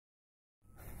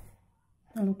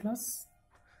Hello class,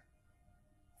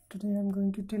 today I am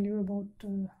going to tell you about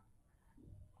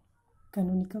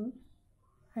canonical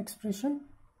expression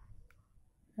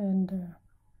and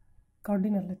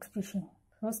cardinal expression.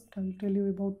 First I will tell you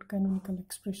about canonical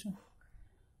expression.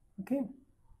 Okay,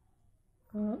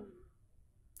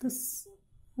 this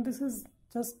is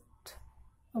just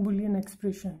a Boolean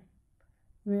expression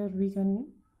where we can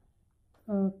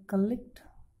collect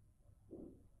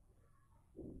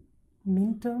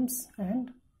min terms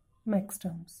and max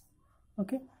terms.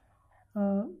 Okay,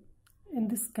 in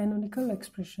this canonical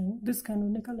expression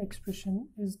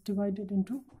is divided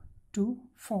into two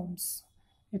forms.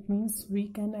 It means we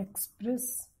can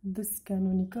express this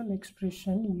canonical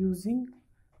expression using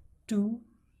two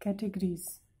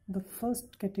categories. The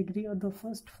first category or the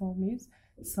first form is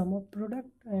sum of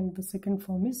product, and the second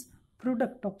form is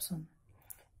product of sum.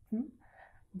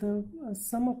 The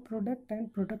sum of product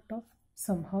and product of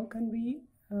sum. How can we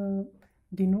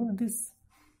denote this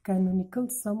canonical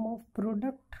sum of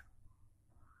product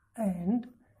and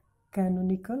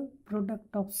canonical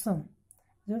product of sum?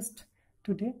 Just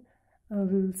today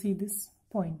we will see this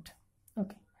point.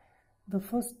 Okay, the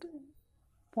first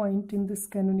point in this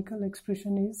canonical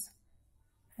expression is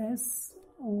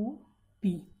SOP.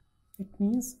 It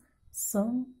means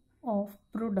sum of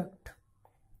product.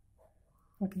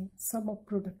 Okay, sum of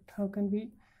product. How can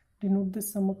we denote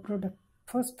this sum of product?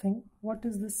 First thing, what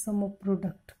is this sum of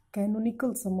product?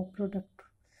 Canonical sum of product.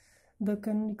 The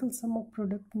canonical sum of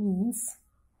product means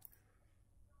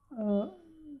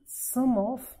sum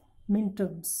of min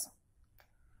terms.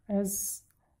 As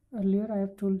earlier I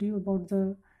have told you about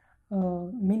the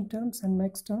min terms and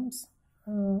max terms.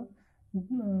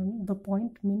 The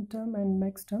point min term and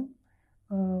max term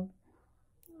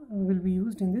will be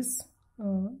used in this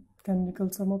canonical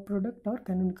sum of product or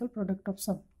canonical product of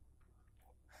sum.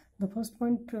 The first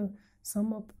point,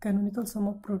 canonical sum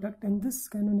of product. In this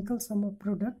canonical sum of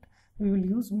product, we will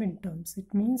use min terms.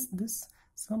 It means this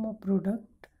sum of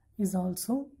product is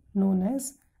also known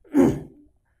as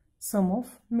sum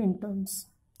of min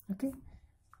terms. Okay,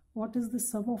 what is the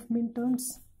sum of min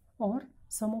terms or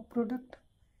sum of product?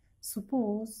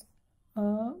 Suppose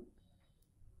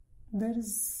there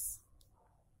is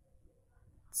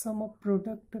sum of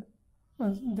product,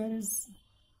 there is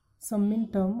some min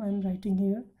term I am writing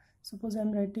here. Suppose I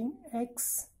am writing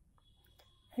x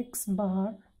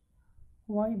bar,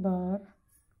 y bar,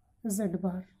 z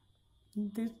bar,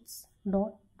 this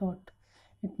dot.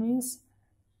 It means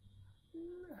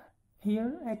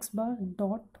here x bar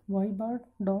dot y bar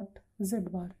dot z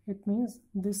bar. It means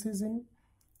this is in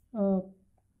a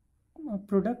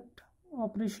product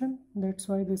operation. That's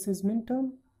why this is min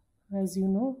term. As you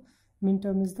know, min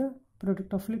term is the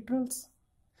product of literals.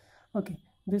 Okay,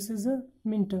 this is a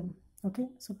min term. Okay,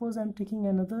 suppose I'm taking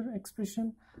another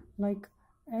expression like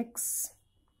x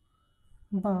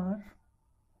bar,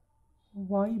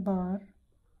 y bar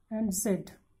and z.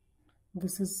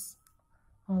 This is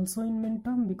also in min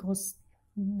term because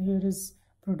here is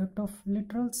product of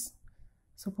literals.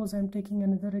 Suppose I'm taking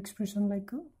another expression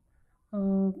like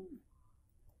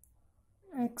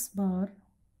x bar,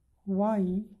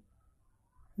 y,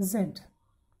 z.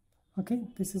 Okay,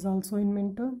 this is also in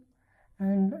min term.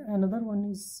 And another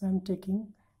one is I'm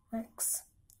taking x,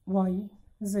 y,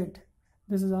 z.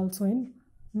 This is also in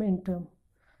min term.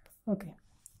 Okay,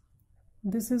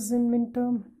 this is in min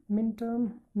term.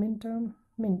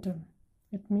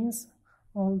 It means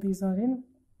all these are in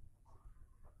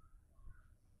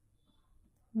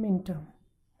min term.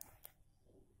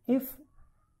 If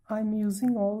I'm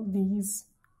using all these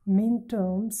min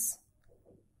terms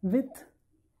with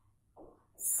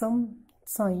some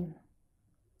sign,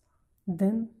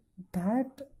 then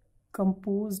that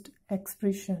composed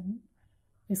expression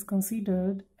is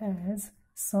considered as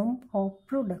sum of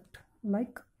product.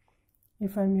 Like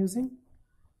if I'm using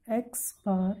x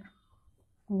bar,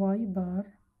 y bar,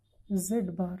 z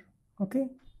bar, okay,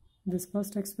 this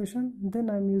first expression, then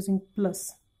I'm using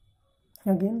plus.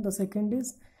 Again the second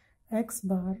is x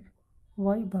bar,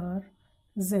 y bar,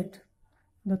 z,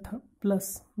 the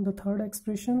plus. The third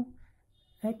expression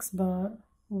x bar,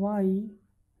 y,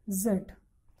 z,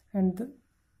 and the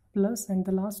plus, and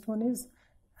the last one is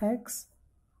x,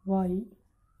 y,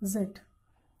 z.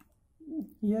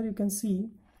 Here you can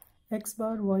see x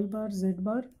bar, y bar, z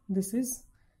bar. This is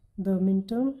the min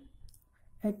term.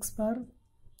 X bar,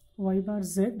 y bar,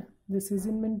 z. This is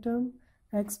in min term.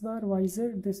 X bar, y,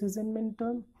 z. This is in min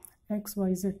term. X,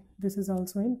 y, z. This is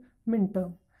also in min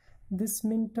term. This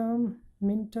min term,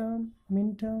 min term,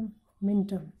 min term, min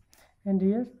term. And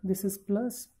here this is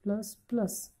plus, plus,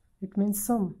 plus. It means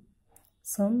sum.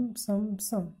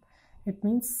 It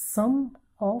means sum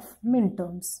of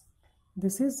minterms.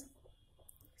 This is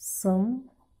sum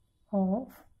of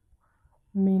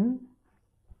minterms.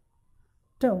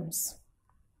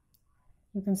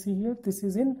 You can see here this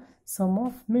is in sum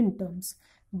of minterms.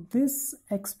 This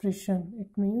expression,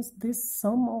 it means this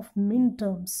sum of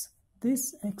minterms,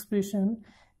 this expression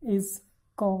is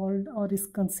called or is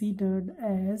considered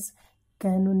as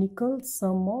canonical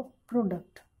sum of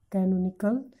product.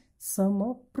 Canonical sum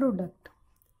of product.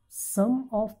 Sum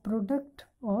of product,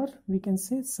 or we can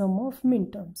say sum of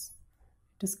minterms.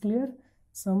 It is clear?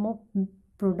 Sum of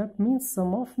product means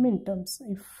sum of minterms.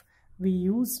 If we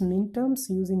use minterms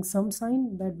using sum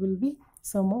sign, that will be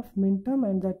sum of minterm,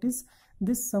 and that is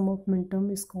this sum of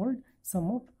minterm is called sum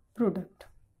of product.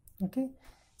 Okay,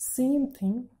 same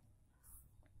thing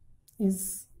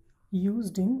is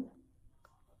used in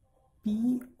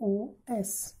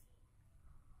POS.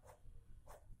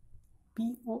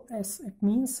 POS, it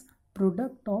means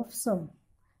product of sum.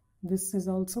 This is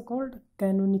also called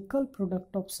canonical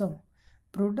product of sum.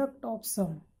 Product of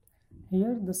sum.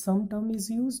 Here the sum term is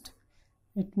used.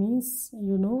 It means,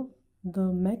 you know, the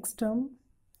max term.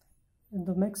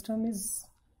 The max term is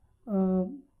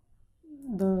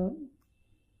the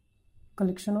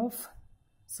collection of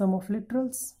sum of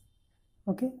literals.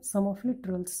 Okay, sum of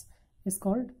literals is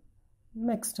called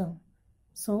max term.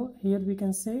 So here we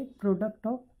can say product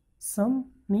of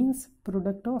sum means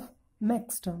product of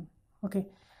max term. Okay,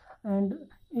 and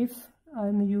if I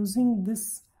am using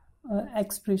this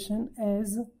expression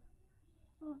as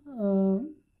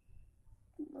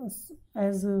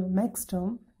a max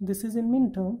term, this is in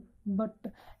min term, but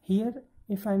here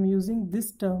if I am using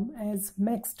this term as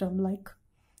max term, like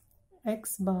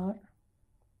x bar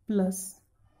plus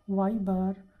y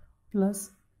bar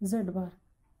plus z bar,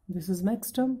 this is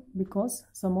max term because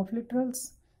sum of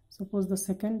literals. Suppose the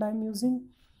second I am using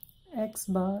x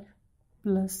bar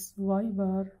plus y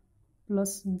bar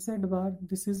plus z bar,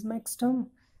 this is max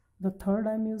term. The third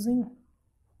I am using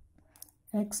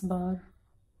x bar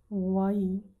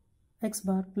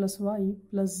plus y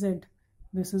plus z,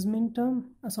 this is min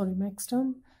term, max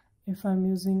term. If I am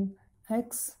using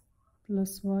x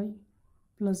plus y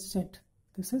plus z,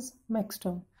 this is max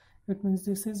term. It means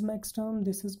this is max term,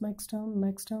 this is max term,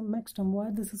 max term, max term.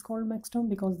 Why this is called max term?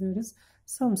 Because there is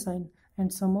sum sign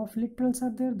and sum of literals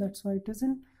are there, that's why it is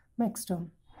in max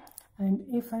term. And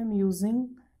if I am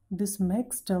using this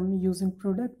max term using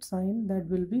product sign, that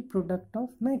will be product of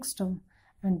max term,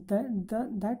 and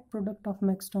that product of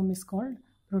max term is called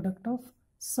product of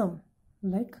sum.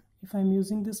 Like if I am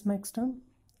using this max term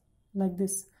like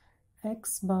this,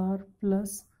 x bar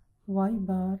plus y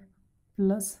bar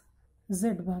plus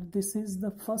z bar, this is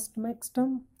the first max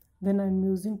term. Then I am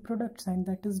using product sign,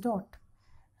 that is dot,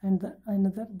 and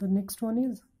the next one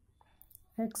is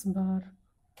x bar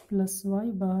plus y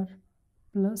bar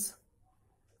plus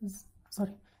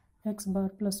x bar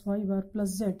plus y bar plus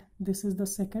z, this is the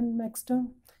second max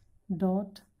term,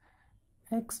 dot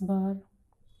x bar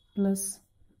plus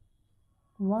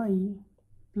y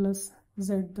plus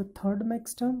z, the third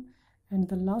max term, and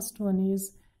the last one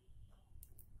is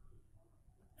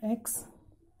x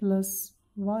plus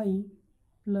y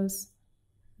plus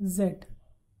z.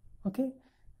 Okay,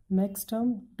 max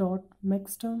term dot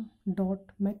max term dot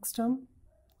max term,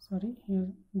 sorry, here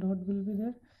dot will be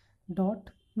there,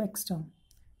 dot max term,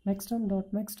 max term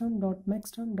dot max term dot max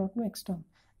term dot max term.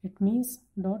 It means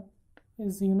dot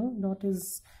is, you know, dot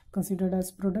is considered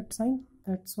as product sign,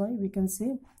 that's why we can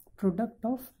say product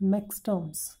of max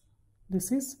terms.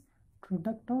 This is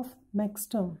product of max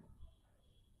term,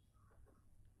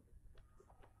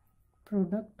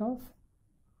 product of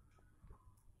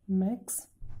max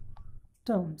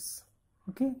terms.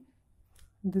 Okay,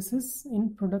 this is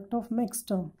in product of max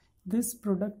term. This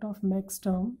product of max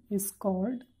term is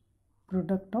called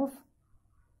product of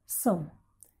sum.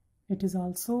 It is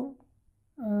also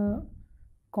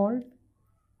called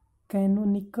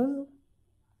canonical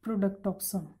product of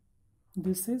sum.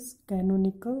 This is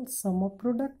canonical sum of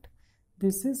product,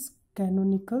 this is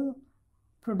canonical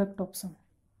product of sum.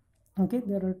 Okay,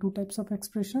 there are two types of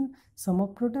expression, sum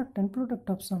of product and product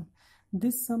of sum.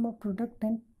 This sum of product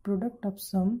and product of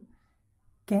sum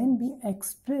can be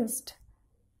expressed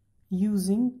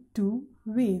using two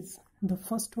ways. The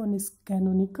first one is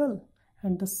canonical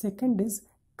and the second is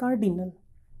cardinal.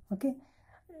 Okay,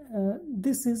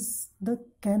 this is the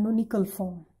canonical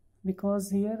form because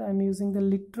here I am using the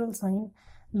literal sign,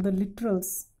 the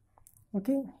literals.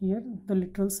 Okay, here the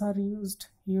literals are used,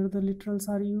 here the literals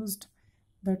are used,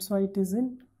 that's why it is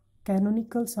in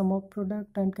canonical sum of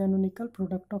product and canonical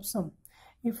product of sum.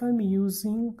 If I am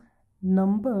using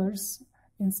numbers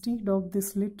instead of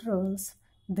these literals,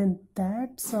 then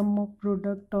that sum of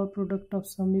product or product of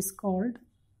sum is called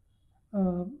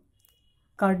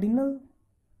cardinal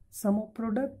sum of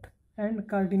product and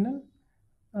cardinal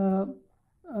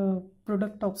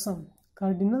product of sum.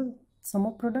 Cardinal sum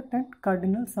of product and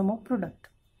cardinal sum of product.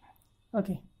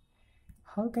 Okay,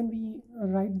 how can we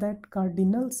write that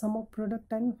cardinal sum of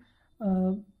product and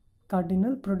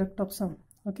cardinal product of sum?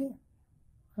 Okay,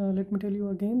 let me tell you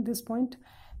again this point.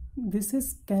 This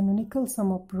is canonical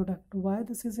sum of product. Why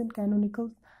this is in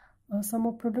canonical sum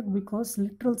of product? Because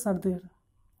literals are there.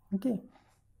 Okay,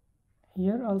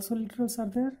 here also literals are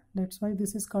there. That's why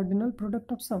this is cardinal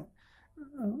product of sum,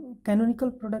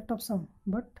 canonical product of sum.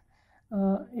 But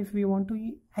if we want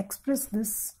to express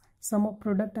this sum of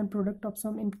product and product of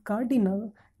sum in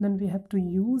cardinal, then we have to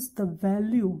use the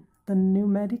value, the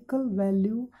numerical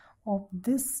value of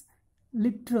this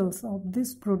literals of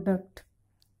this product.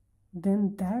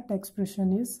 Then that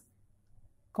expression is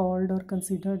called or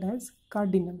considered as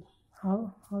cardinal.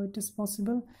 How it is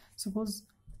possible? Suppose,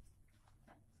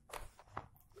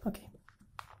 okay,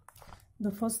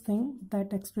 the first thing,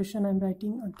 that expression I'm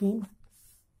writing again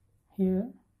here,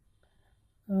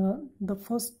 the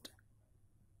first,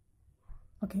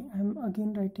 okay, I'm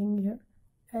again writing here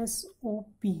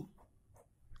SOP,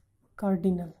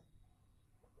 cardinal.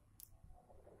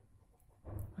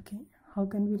 Okay, how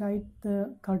can we write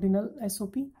the cardinal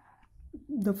SOP?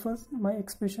 The first, my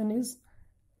expression is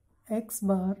x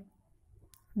bar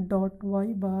dot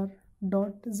y bar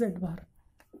dot z bar.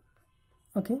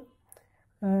 Okay,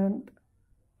 and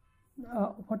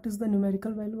what is the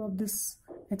numerical value of this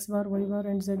x bar, y bar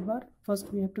and z bar?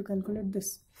 First we have to calculate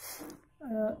this.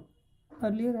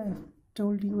 Earlier I have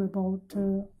told you about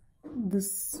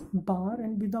this bar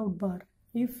and without bar.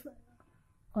 If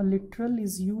a literal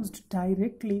is used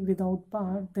directly without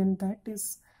bar, then that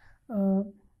is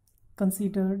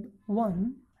considered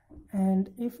 1, and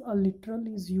if a literal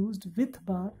is used with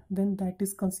bar, then that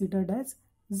is considered as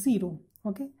 0.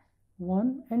 Okay,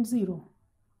 1 and 0,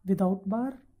 without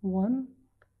bar 1,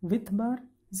 with bar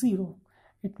 0.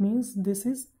 It means this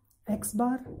is x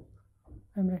bar.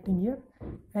 I'm writing here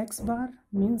x bar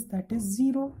means that is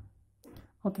 0.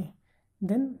 Okay,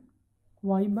 then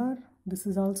y bar, this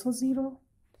is also 0.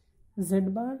 Z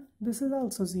bar, this is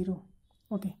also 0.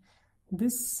 Okay,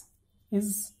 this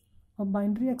is a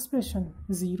binary expression,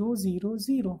 0 0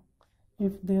 0.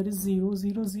 If there is 0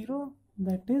 0 0,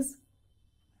 that is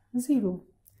 0.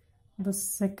 The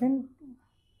second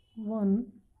one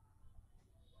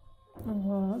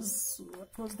was,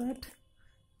 what was that?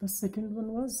 The second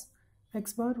one was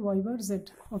x bar, y bar, z.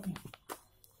 Okay,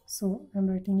 so I'm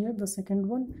writing here the second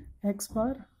one, x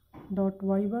bar dot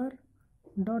y bar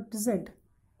dot z.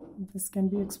 This can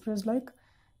be expressed like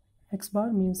x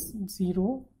bar means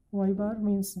 0, y bar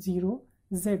means 0,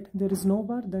 z, there is no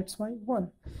bar, that's why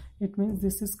 1. It means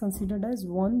this is considered as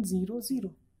 1 0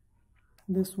 0.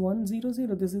 This 1 0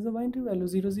 0, this is a binary value,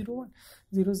 0 0 1.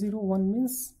 0 0 1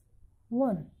 means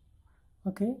 1.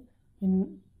 Okay,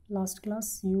 in last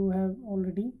class you have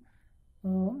already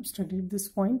studied this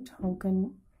point. How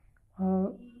can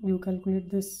you calculate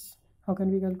this? How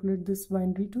can we calculate this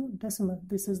binary to decimal?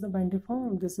 This is the binary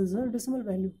form, this is a decimal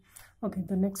value. Okay,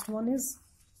 the next one is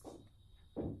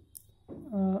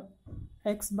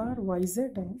x bar yz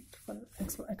and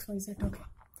xyz. Okay,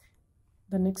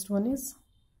 the next one is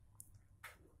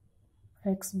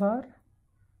x bar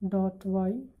dot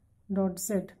y dot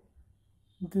z.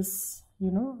 This,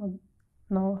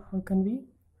 now how can we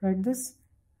write this?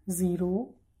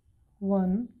 0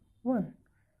 1 1.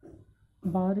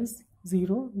 Bar is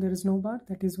 0, there is no bar,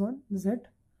 that is 1, z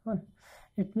 1.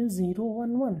 It means 0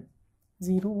 1 1,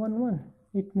 0 1 1.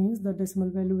 It means the decimal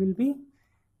value will be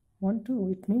 1 2.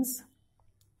 It means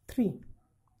 3.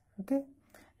 Okay,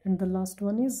 and the last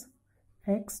one is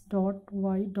x dot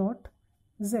y dot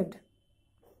z.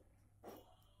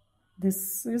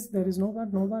 This is, there is no bar,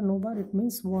 no bar, no bar. It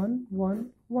means 1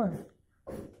 1 1.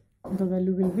 The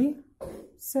value will be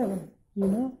 7.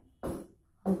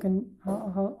 How can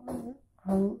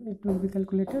how it will be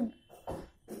calculated?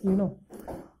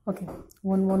 Okay,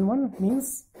 1 1 1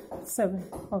 means 7.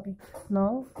 Okay,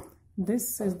 now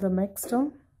this is the max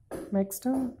term.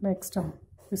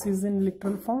 This is in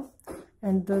literal form,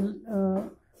 and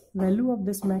the value of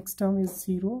this max term is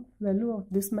 0, value of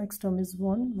this max term is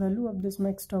 1, value of this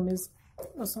max term is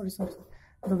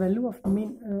the value of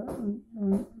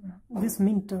this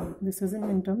min term, this is in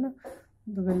min term, no?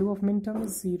 The value of min term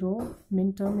is 0,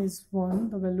 min term is 1,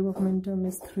 the value of min term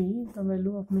is 3, the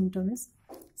value of min term is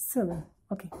 7.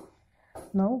 Okay,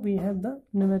 now we have the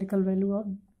numerical value of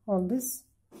all this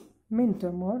min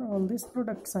term or all this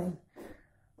product sign.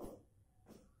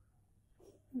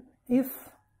 If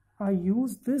I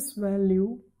use this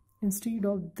value instead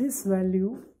of this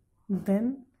value,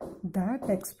 then that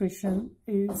expression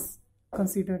is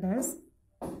considered as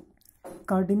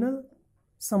cardinal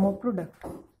sum of product.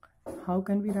 How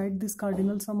can we write this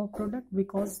cardinal sum of product?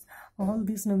 Because all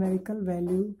this numerical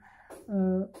value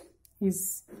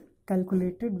is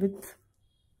calculated with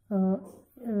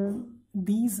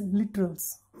these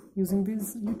literals, using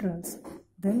these literals.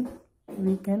 Then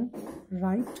we can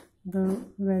write the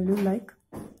value like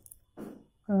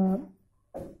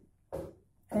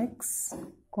x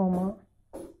comma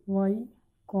y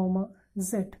comma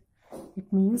z.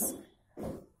 It means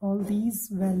all these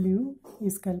value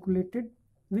is calculated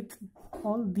with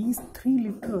all these three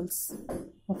literals.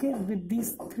 Okay, with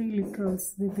these three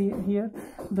literals, here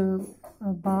the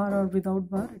bar or without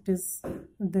bar it is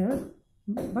there,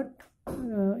 but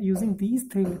using these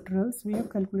three literals we have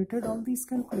calculated all these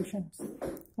calculations.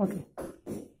 Okay,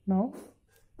 now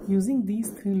using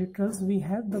these three literals we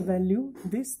have the value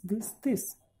this.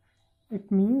 It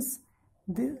means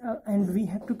this, and we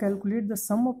have to calculate the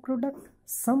sum of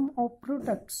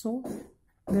product. So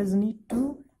there's need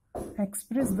to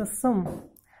express the sum,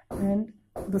 and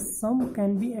the sum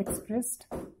can be expressed,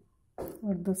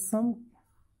 or the sum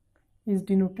is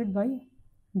denoted by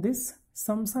this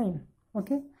sum sign.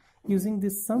 Okay, using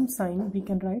this sum sign we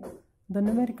can write the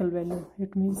numerical value.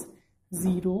 It means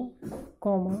 0,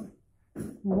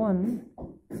 1,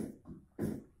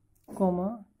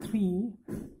 3,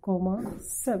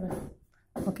 7.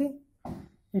 Okay,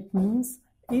 it means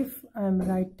if I am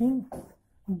writing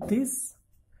this,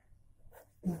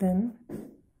 then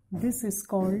this is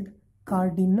called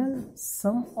cardinal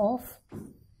sum of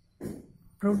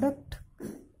product.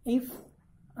 If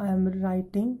I am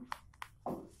writing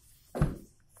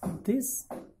this,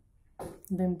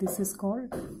 then this is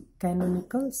called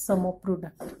canonical sum of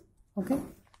product. Okay,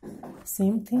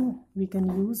 same thing we can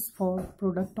use for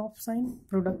product of sum.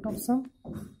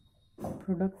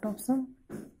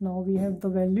 Now we have the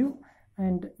value,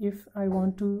 and if I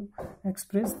want to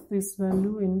express this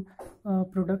value in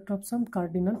product of sum,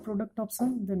 cardinal product of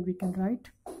sum, then we can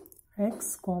write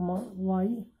x comma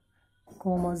y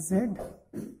comma z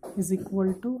is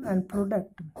equal to, and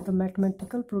product, the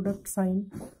mathematical product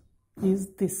sign is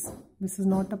this. This is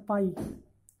not a pi.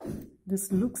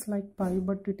 This looks like pi,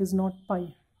 but it is not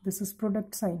pi. This is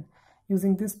product sign.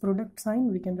 Using this product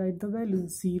sign we can write the value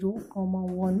 0,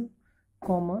 1,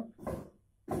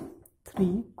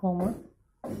 3,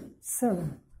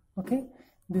 7. Okay,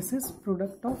 this is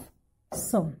product of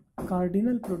sum,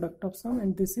 cardinal product of sum,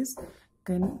 and this is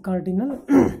cardinal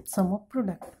sum of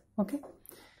product. Okay,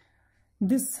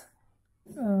 this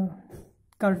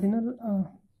cardinal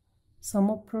sum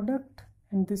of product,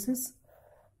 and this is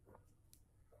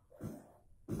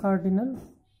cardinal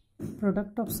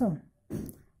product of sum.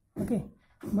 Okay,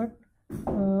 but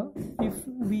if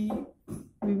we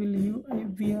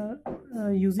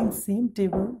are using same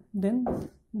table, then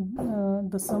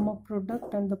the sum of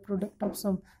product and the product of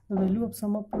sum, the value of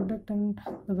sum of product and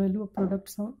the value of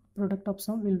product of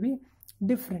sum will be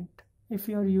different if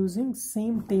you are using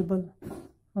same table.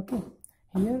 Okay,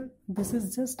 here this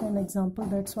is just an example,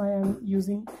 that's why I am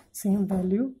using same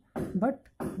value, but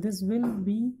this will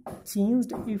be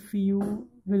changed if you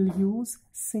will use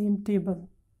same table.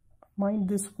 Mind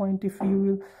this point, if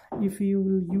you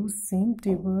will use same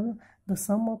table, the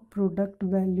sum of product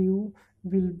value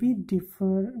will be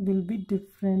different,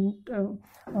 or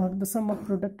the sum of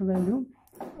product value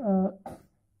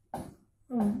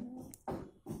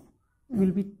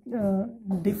will be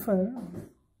differ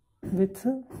with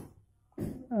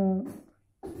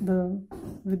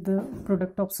the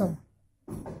product of sum.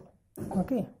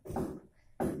 Okay,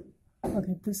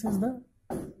 this is the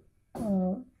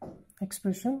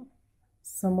expression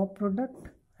sum of product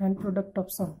and product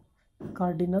of sum,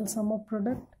 cardinal sum of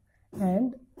product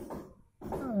and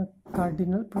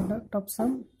cardinal product of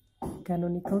sum,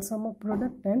 canonical sum of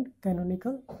product and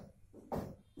canonical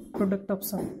product of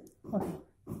sum. Okay,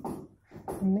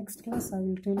 in next class I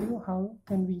will tell you how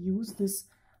can we use this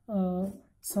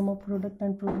sum of product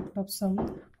and product of sum,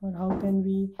 or how can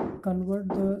we convert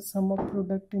the sum of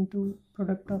product into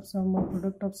product of sum, or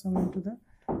product of sum into the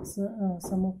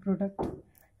sum of product.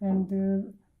 And there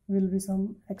will be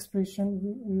some expression.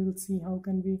 We will see how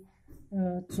can we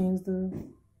change the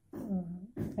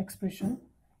expression,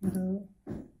 the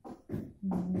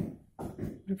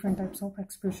different types of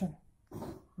expression.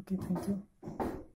 Okay, thank you.